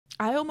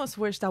I almost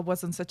wish that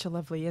wasn't such a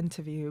lovely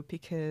interview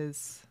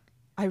because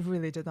I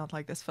really did not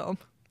like this film.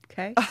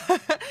 Okay.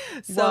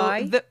 So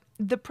Why?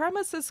 the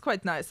premise is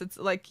quite nice. It's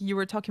like you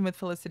were talking with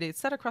Felicity. It's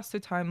set across two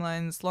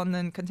timelines: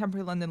 London,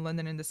 contemporary London,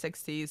 London in the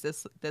 '60s.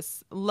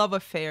 This love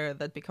affair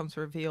that becomes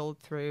revealed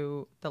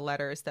through the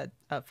letters that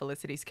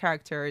Felicity's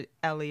character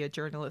Ellie, a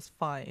journalist,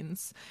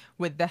 finds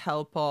with the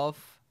help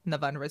of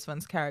Navan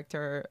Rizwan's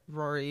character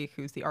Rory,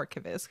 who's the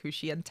archivist, who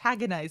she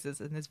antagonizes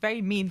and is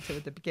very mean to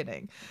at the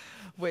beginning,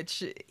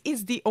 which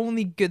is the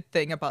only good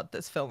thing about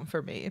this film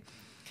for me.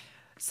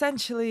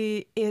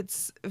 Essentially,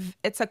 it's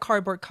a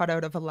cardboard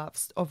cutout of a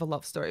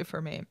love story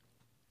for me.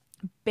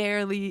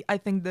 Barely, I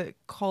think that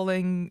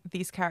calling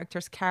these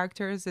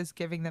characters is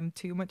giving them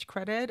too much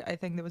credit. I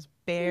think there was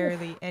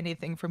barely Oof.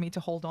 anything for me to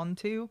hold on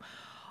to.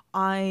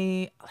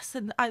 I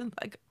listen.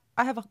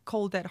 I have a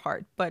cold dead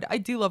heart, but I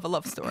do love a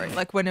love story.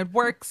 Like when it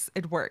works,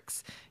 it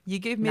works. You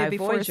give me a Now,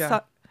 before Voyager.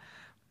 sun,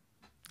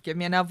 give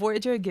me a now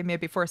Voyager, give me a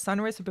before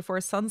sunrise or before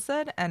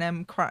sunset, and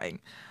I'm crying.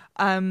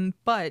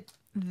 But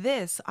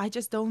this, I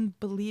just don't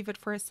believe it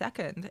for a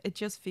second. It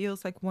just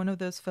feels like one of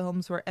those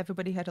films where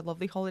everybody had a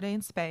lovely holiday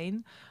in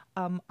Spain.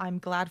 I'm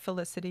glad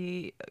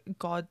Felicity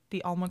got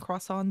the almond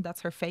croissant.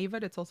 That's her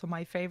favorite. It's also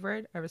my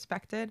favorite. I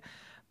respect it.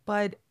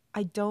 But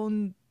I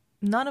don't,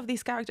 none of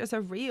these characters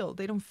are real.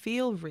 They don't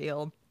feel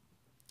real.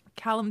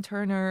 Callum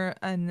Turner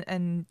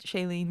and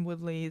Shailene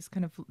Woodley's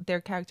kind of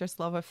their characters'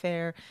 love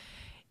affair,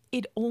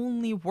 it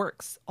only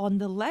works on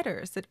the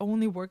letters. It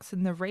only works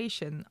in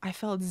narration. I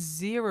felt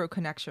zero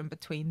connection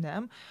between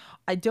them.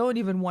 I don't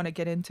even want to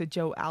get into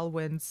Joe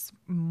Alwyn's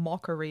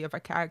mockery of a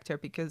character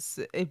because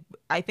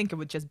I think it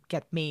would just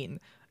get mean.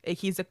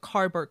 He's a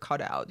cardboard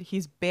cutout.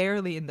 He's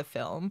barely in the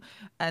film,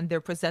 and they're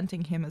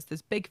presenting him as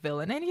this big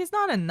villain. And he's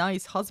not a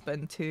nice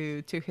husband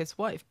to his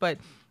wife. But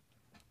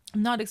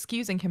I'm not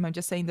excusing him. I'm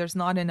just saying there's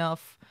not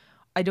enough.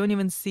 I don't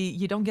even see,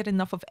 you don't get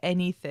enough of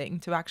anything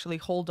to actually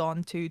hold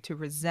on to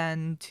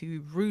resent,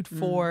 to root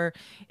for.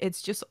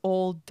 It's just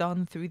all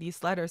done through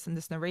these letters and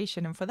this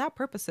narration. And for that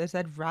purposes,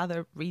 I'd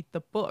rather read the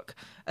book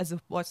as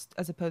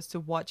opposed to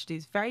watch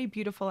these very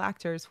beautiful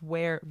actors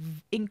wear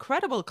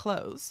incredible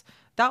clothes.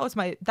 That was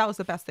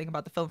the best thing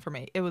about the film for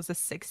me. It was a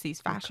 60s Good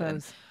fashion.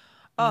 clothes.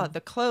 Oh,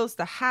 the clothes,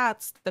 the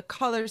hats, the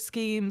color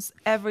schemes,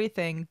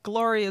 everything.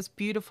 Glorious,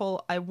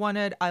 beautiful. I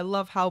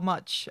love how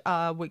much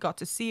we got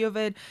to see of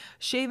it.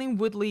 Shailene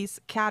Woodley's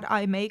cat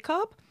eye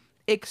makeup,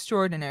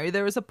 extraordinary.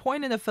 There was a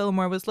point in the film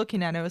where I was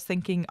looking at it, I was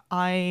thinking,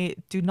 I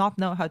do not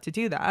know how to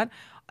do that.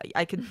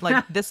 I could,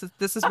 like, this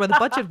is where the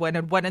budget went.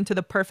 It went into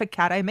the perfect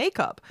cat eye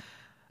makeup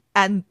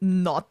and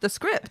not the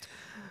script.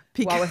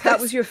 Wow, if that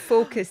Because was your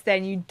focus,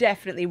 then you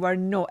definitely were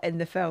not in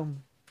the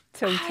film. I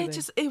Totally.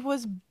 just, it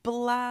was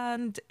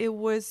bland. It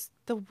was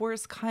the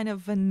worst kind of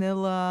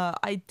vanilla.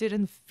 I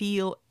didn't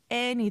feel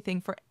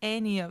anything for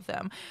any of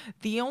them.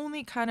 The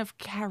only kind of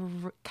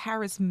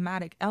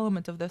charismatic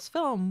element of this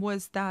film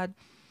was that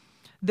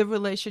the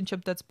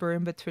relationship that's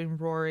brewing between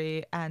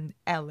Rory and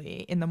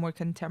Ellie in the more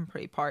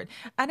contemporary part.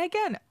 And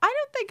again, I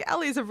don't think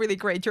Ellie's a really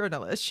great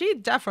journalist. She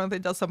definitely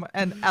does some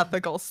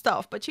unethical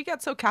stuff, but she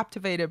gets so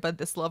captivated by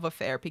this love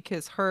affair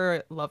because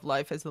her love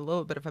life is a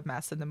little bit of a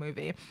mess in the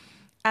movie.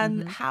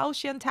 And how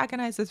she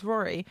antagonizes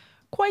Rory,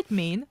 quite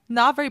mean,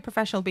 not very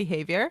professional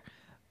behavior,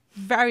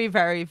 very,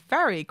 very,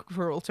 very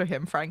cruel to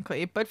him,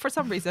 frankly. But for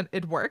some reason,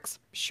 it works.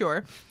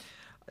 Sure,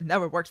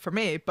 never worked for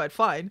me, but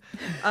fine.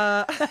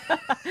 Uh,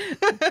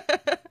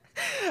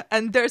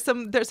 and there's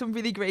some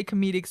really great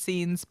comedic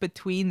scenes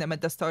between them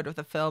at the start of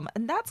the film,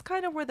 and that's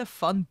kind of where the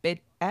fun bit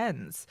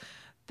ends.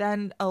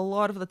 Then a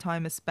lot of the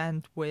time is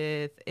spent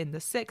with in the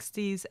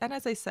 60s, and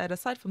as I said,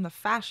 aside from the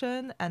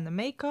fashion and the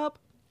makeup,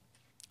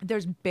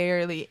 there's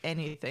barely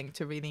anything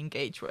to really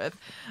engage with.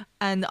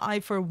 And I,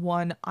 for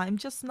one, I'm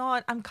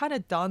kind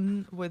of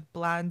done with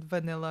bland,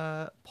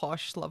 vanilla,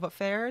 posh love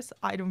affairs.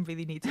 I don't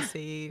really need to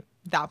see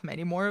that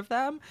many more of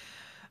them.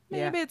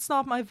 Yeah. Maybe it's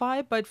not my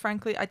vibe, but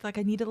frankly, I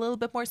need a little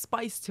bit more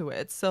spice to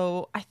it.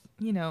 So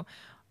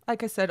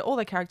like I said, all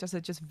the characters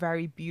are just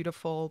very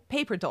beautiful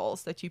paper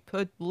dolls that you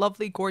put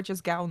lovely,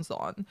 gorgeous gowns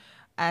on.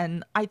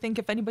 And I think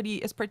if anybody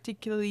is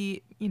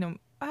particularly,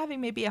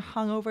 having maybe a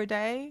hungover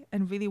day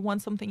and really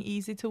want something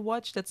easy to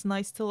watch that's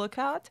nice to look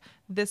at,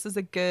 this is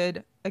a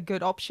good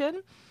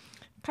option.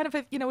 Kind of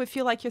if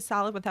you like your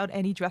salad without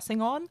any dressing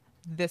on,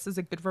 this is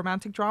a good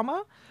romantic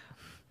drama.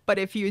 But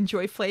if you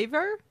enjoy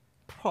flavor,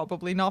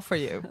 probably not for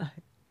you.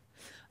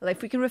 Well,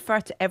 if we can refer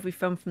to every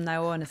film from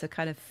now on as a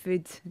kind of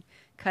food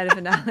kind of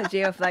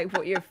analogy of like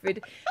what your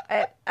food,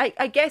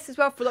 I guess as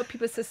well for a lot of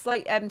people it's a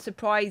slight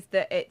surprise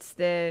that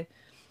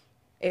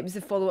it was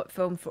a follow-up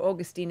film for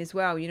Augustine as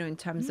well, in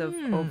terms of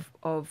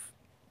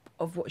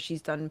what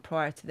she's done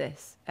prior to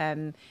this.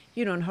 And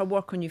her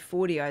work on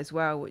Euphoria as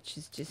well, which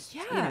is just,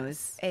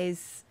 Yes.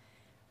 is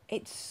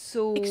it's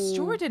so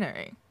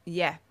Extraordinary.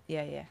 Yeah,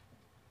 yeah, yeah.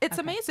 It's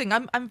Okay. amazing.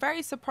 I'm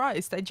very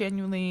surprised. I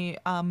genuinely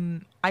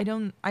I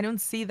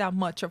don't see that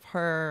much of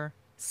her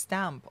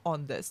stamp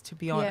on this, to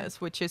be Yeah. honest,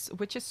 which is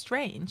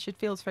strange. It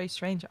feels very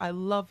strange. I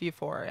love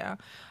Euphoria,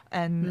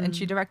 and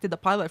she Mm. directed the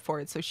pilot for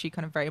it, so she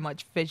kind of very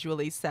much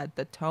visually set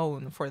the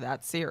tone for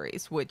that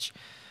series, which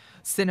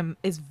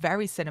is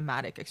very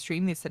cinematic,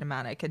 extremely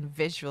cinematic, and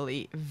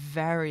visually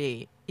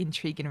very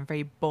intriguing and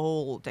very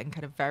bold and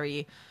kind of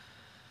very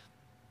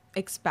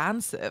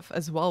expansive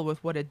as well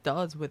with what it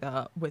does with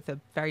a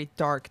very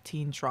dark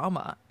teen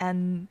drama.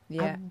 And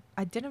Yeah.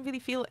 I didn't really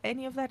feel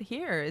any of that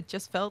here. It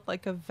just felt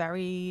like a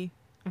very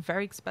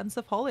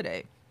expensive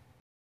holiday.